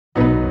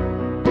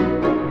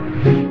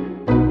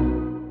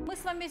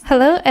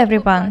Hello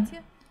everyone!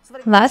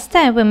 Last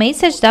time we made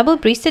such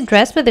double-breasted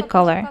dress with the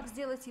collar.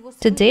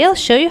 Today I'll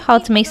show you how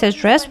to make such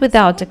dress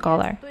without the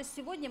collar.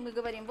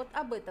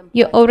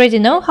 You already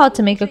know how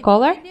to make a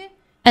collar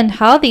and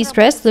how this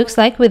dress looks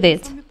like with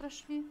it.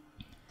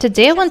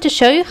 Today I want to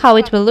show you how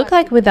it will look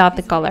like without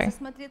the collar.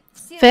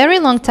 Very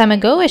long time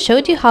ago I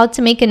showed you how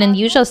to make an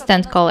unusual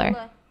stand collar.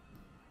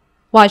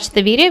 Watch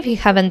the video if you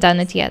haven't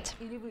done it yet.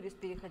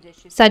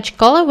 Such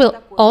collar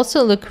will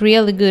also look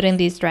really good in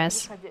this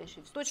dress.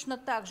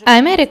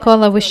 I made a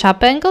collar with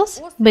sharp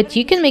angles, but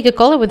you can make a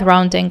collar with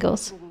round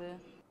angles.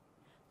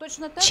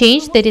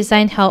 Change the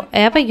design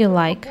however you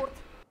like.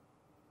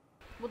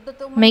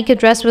 Make a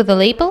dress with a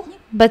label,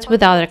 but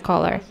without a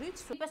collar.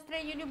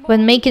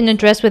 When making a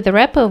dress with a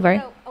wrap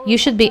over, you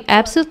should be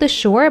absolutely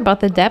sure about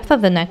the depth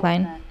of the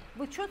neckline.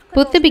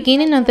 Put the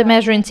beginning of the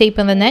measuring tape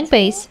on the neck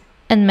base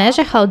and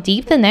measure how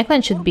deep the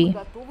neckline should be.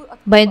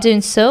 By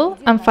doing so,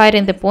 I'm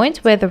finding the point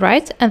where the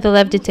right and the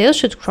left detail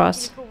should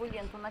cross.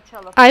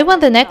 I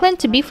want the neckline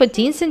to be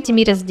 14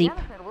 cm deep.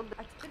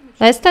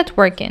 Let's start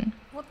working.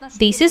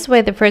 This is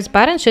where the first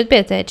button should be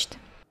attached.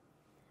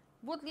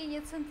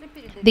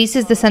 This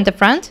is the center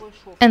front,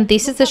 and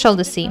this is the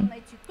shoulder seam.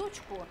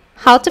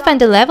 How to find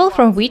the level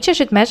from which I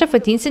should measure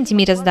 14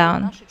 cm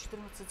down?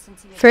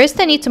 First,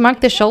 I need to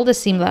mark the shoulder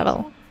seam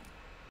level.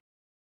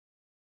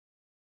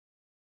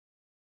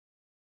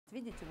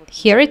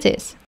 Here it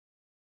is.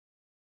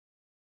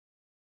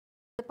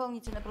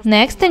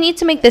 Next, I need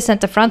to make the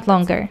center front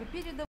longer.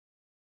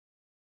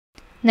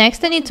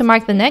 Next, I need to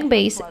mark the neck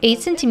base 8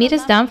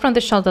 cm down from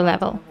the shoulder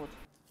level.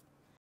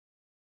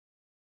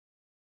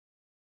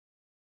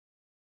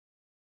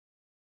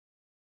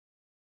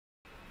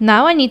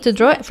 Now I need to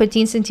draw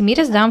 14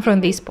 cm down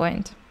from this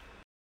point.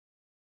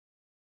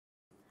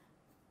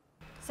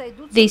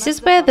 This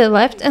is where the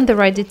left and the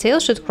right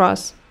detail should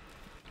cross.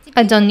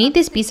 I don't need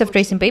this piece of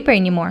tracing paper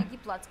anymore.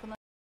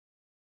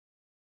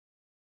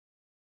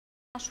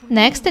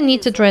 Next, I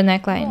need to draw a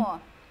neckline.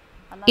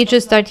 It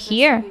should start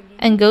here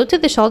and go to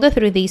the shoulder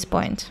through this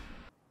point.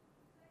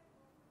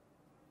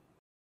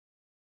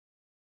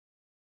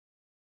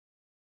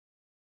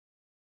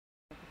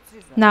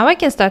 Now I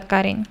can start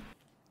cutting.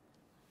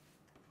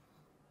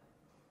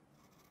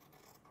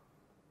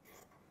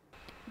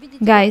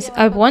 Guys,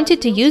 I want you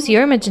to use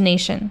your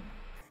imagination.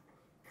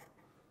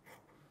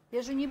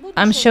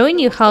 I'm showing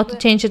you how to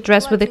change a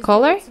dress with a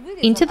collar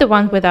into the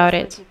one without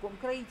it.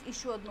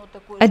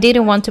 I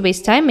didn't want to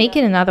waste time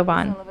making another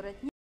one.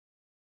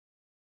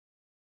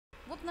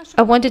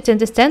 I wanted to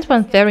understand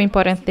one very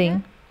important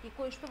thing.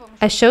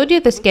 I showed you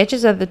the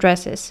sketches of the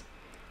dresses,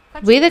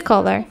 with a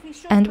collar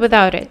and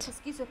without it.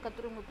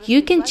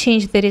 You can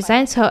change the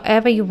designs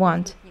however you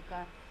want.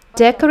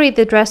 Decorate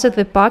the dresses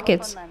with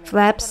pockets,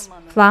 flaps,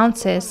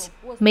 flounces,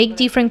 make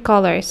different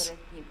colors.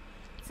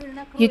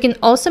 You can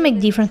also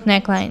make different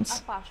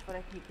necklines.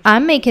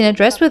 I'm making a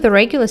dress with a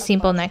regular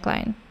simple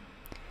neckline.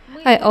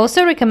 I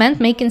also recommend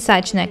making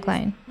such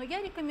neckline.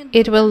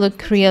 It will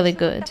look really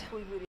good.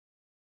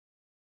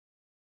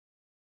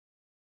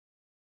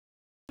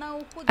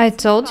 I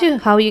told you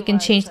how you can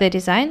change the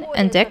design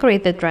and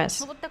decorate the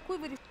dress.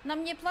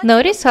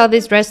 Notice how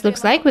this dress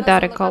looks like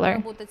without a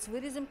collar.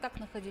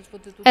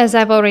 As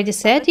I've already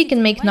said, you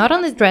can make not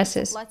only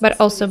dresses, but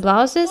also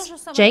blouses,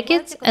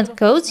 jackets and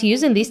coats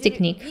using this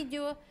technique.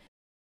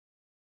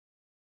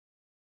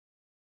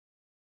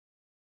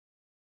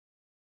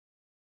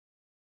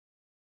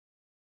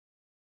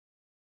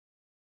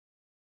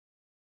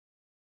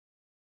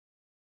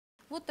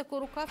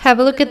 Have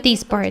a look at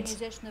these parts.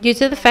 Due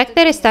to the fact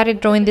that I started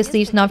drawing the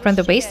sleeves not from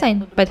the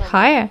waistline, but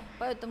higher,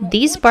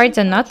 these parts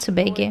are not too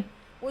baggy.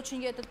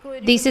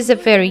 This is a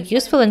very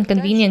useful and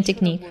convenient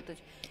technique.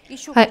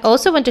 I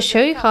also want to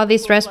show you how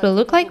this dress will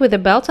look like with a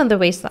belt on the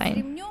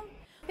waistline.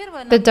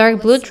 The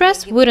dark blue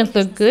dress wouldn't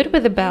look good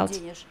with a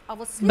belt,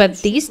 but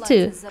these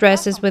two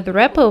dresses with the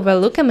wrap over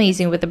look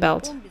amazing with a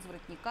belt.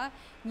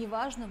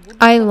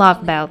 I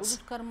love belts.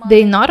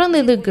 They not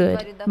only look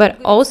good, but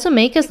also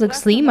make us look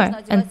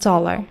slimmer and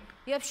taller.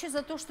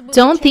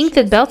 Don't think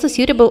that belts are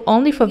suitable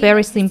only for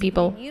very slim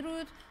people.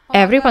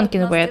 Everyone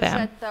can wear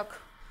them.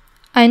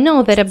 I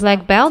know that a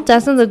black belt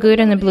doesn't look good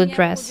in a blue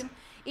dress.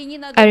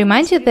 I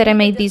remind you that I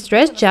made this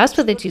dress just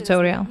for the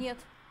tutorial.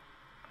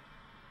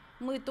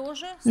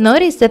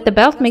 Notice that the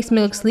belt makes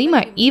me look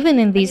slimmer even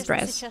in this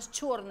dress.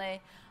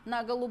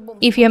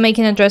 If you're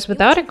making a dress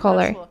without a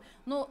collar,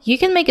 you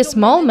can make a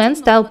small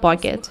man-style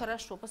pocket.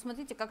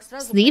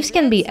 Sleeves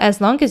can be as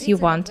long as you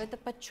want.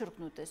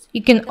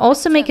 You can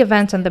also make a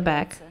vent on the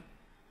back.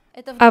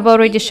 I've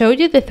already showed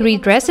you the 3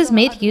 dresses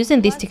made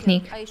using this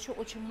technique.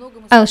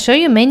 I'll show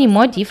you many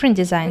more different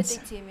designs.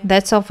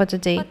 That's all for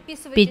today.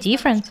 Be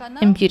different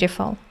and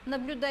beautiful.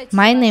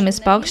 My name is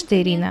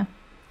Paukštė Irina.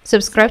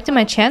 Subscribe to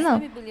my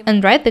channel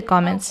and write the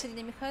comments.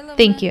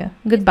 Thank you.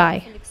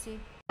 Goodbye.